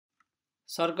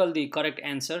Circle the correct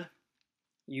answer.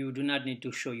 You do not need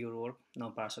to show your work, no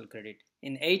partial credit.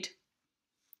 In 8,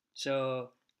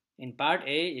 so in part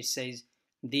A, it says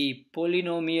the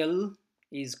polynomial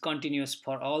is continuous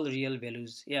for all real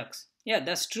values x. Yeah,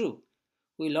 that's true.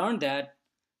 We learned that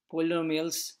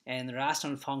polynomials and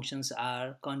rational functions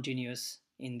are continuous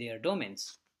in their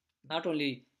domains. Not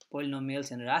only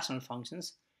polynomials and rational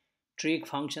functions, trig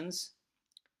functions,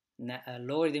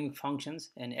 logarithmic functions,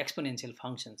 and exponential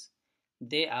functions,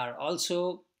 they are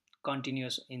also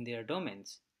continuous in their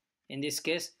domains. In this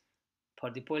case,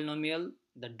 for the polynomial,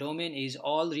 the domain is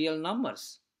all real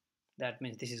numbers. That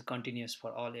means this is continuous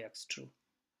for all x, true.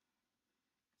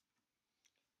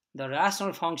 The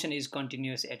rational function is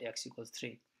continuous at x equals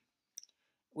 3.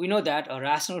 We know that a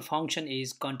rational function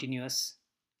is continuous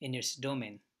in its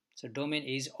domain. So domain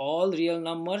is all real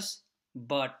numbers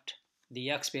but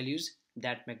the x values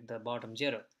that make the bottom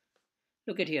 0.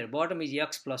 Look at here, bottom is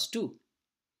x plus 2.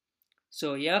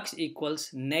 So x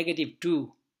equals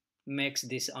 -2 makes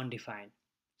this undefined.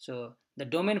 So the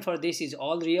domain for this is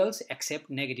all reals except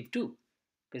 -2,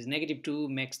 because -2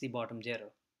 makes the bottom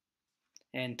 0.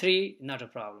 And 3, not a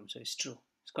problem, so it's true,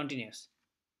 it's continuous.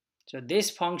 So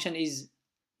this function is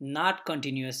not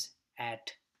continuous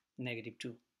at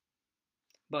 -2,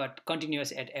 but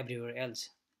continuous at everywhere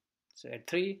else. So at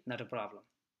 3, not a problem,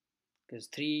 because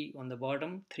 3 on the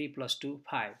bottom, 3 plus 2,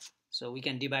 5. So we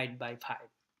can divide by 5.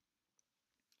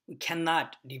 We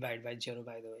cannot divide by 0,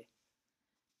 by the way.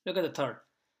 Look at the third.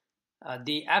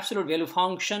 The absolute value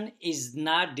function is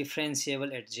not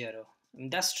differentiable at 0.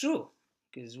 And that's true,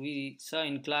 because we saw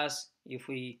in class, if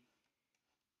we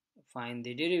find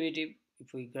the derivative,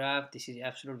 if we graph, this is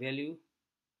absolute value,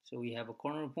 so we have a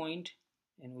corner point,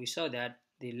 and we saw that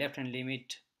the left hand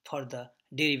limit for the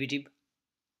derivative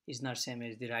is not same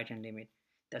as the right hand limit.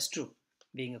 That's true,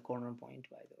 being a corner point,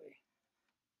 by the way.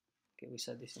 Okay, we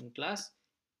saw this in class.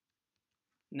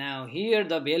 Now here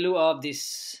the value of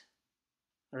this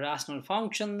rational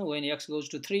function when x goes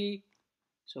to 3.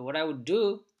 So what I would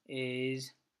do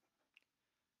is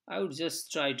I would just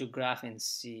try to graph and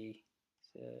see.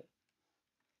 So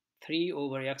 3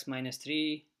 over x minus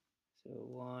 3. So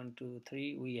 1, 2,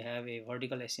 3. We have a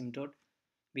vertical asymptote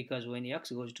because when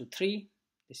x goes to 3,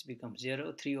 this becomes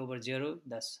 0. 3 over 0,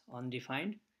 that's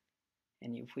undefined.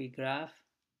 And if we graph,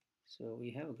 so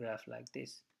we have a graph like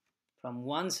this. From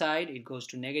one side, it goes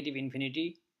to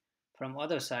 -infinity. From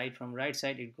other side, from right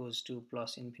side, it goes to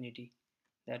plus infinity.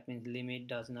 That means limit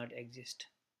does not exist.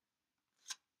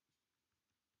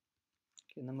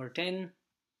 Okay, number 10.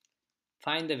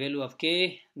 Find the value of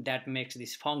k that makes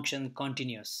this function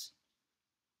continuous.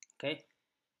 Okay,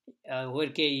 where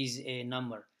k is a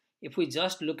number. If we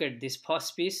just look at this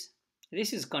first piece,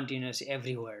 this is continuous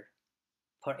everywhere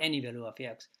for any value of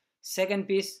x. Second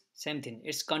piece, same thing,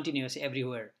 it's continuous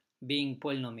everywhere, being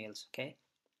polynomials. Okay,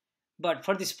 but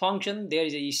for this function there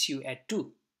is an issue at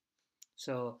 2,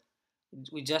 so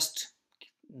we just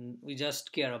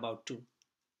care about 2.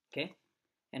 Okay,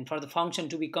 and for the function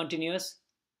to be continuous,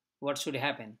 what should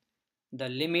happen? The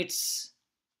limit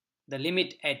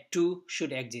at 2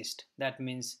 should exist. That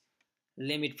means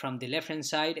limit from the left hand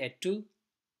side at 2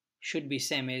 should be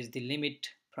same as the limit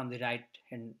from the right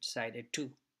hand side at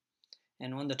 2,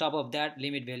 and on the top of that,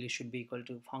 limit value should be equal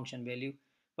to function value,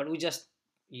 but we just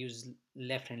use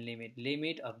left hand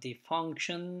limit of the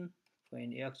function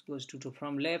when x goes to 2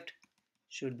 from left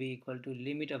should be equal to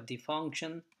limit of the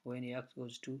function when x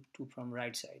goes to 2 from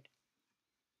right side.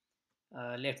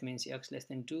 Left means x less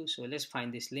than 2, so let's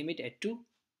find this limit at 2.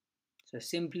 So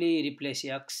simply replace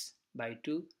x by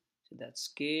 2, so that's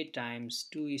k times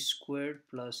 2 squared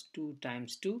plus 2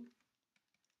 times 2.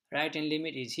 Right hand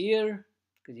limit is here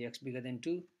because x bigger than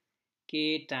 2,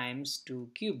 k times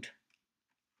 2 cubed.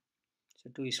 So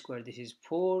 2 squared, this is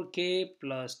 4k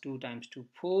plus 2 times 2,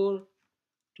 4.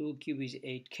 2 cube is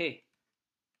 8k.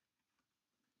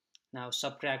 Now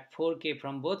subtract 4k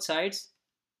from both sides,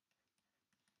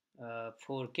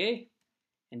 4k,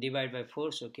 and divide by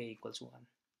 4, so k equals 1.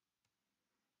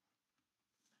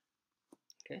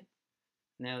 Okay.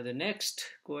 Now the next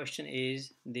question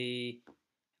is the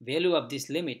value of this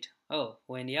limit. Oh,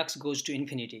 when x goes to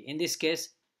infinity. In this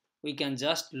case, we can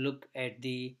just look at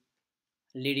the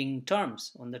leading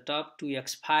terms. On the top,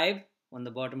 2x5, on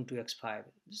the bottom, 2x5.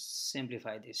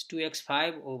 Simplify this.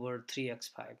 2x5 over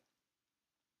 3x5.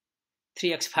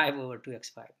 3x5 over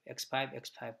 2x5. x5,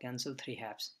 x5 cancel, 3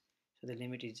 halves. So the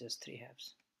limit is just 3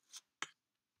 halves.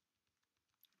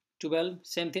 12,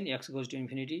 same thing, x goes to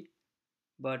infinity.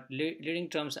 But leading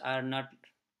terms are not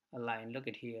aligned. Look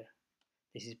at here.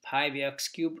 This is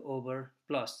 5x cubed over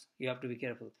plus. You have to be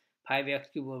careful.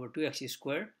 5x cubed over 2x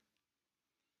squared.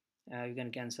 You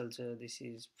can cancel, so this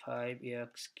is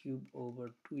 5x cubed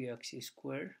over 2x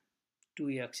squared.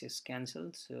 2x is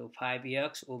cancelled, so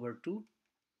 5x over 2,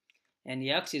 and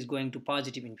x is going to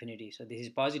positive infinity, so this is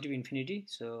positive infinity,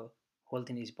 so whole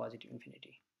thing is positive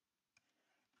infinity,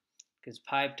 because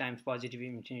 5 times positive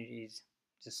infinity is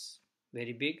just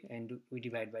very big, and we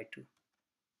divide by 2,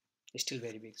 it's still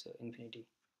very big, so infinity.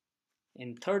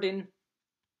 In 13,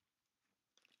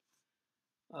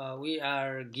 we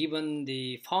are given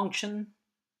the function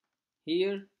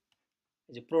here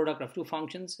as a product of two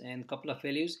functions and couple of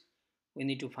values. We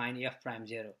need to find f prime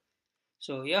 0.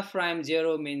 So f prime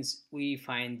 0 means we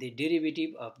find the derivative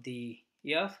of the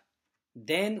f,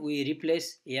 then we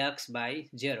replace x by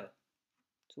 0.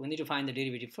 So we need to find the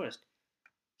derivative first.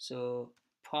 So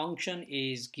function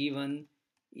is given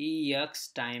ex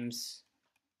times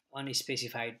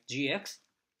unspecified gx.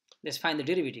 Let's find the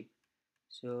derivative.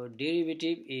 So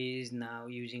derivative is now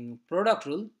using product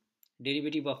rule.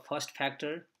 Derivative of first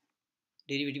factor,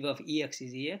 derivative of ex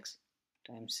is ex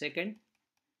times second,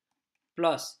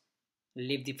 plus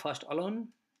leave the first alone,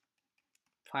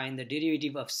 find the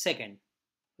derivative of second,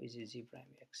 which is g prime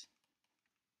x.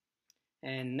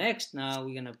 And next, now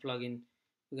we're gonna plug in,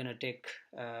 we're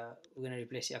gonna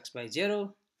replace x by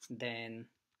 0, then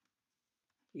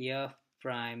f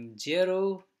prime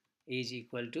 0 is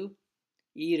equal to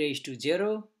e raised to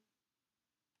 0,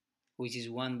 which is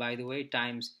 1 by the way,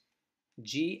 times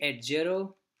g at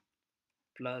 0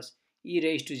 plus e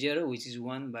raised to 0, which is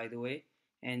 1 by the way,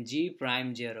 and g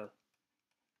prime 0.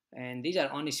 And these are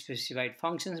unspecified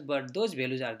functions, but those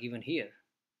values are given here.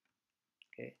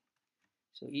 Okay,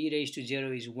 so e raised to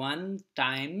 0 is 1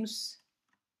 times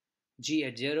g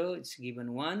at 0, it's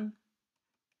given 1,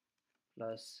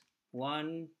 plus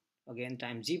 1 again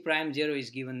times g prime 0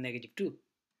 is given negative 2.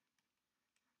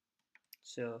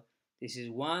 So this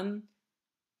is 1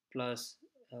 plus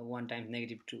 1 times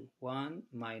negative 2, 1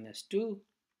 minus 2,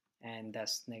 and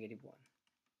that's negative 1.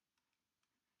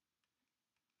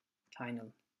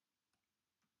 Final.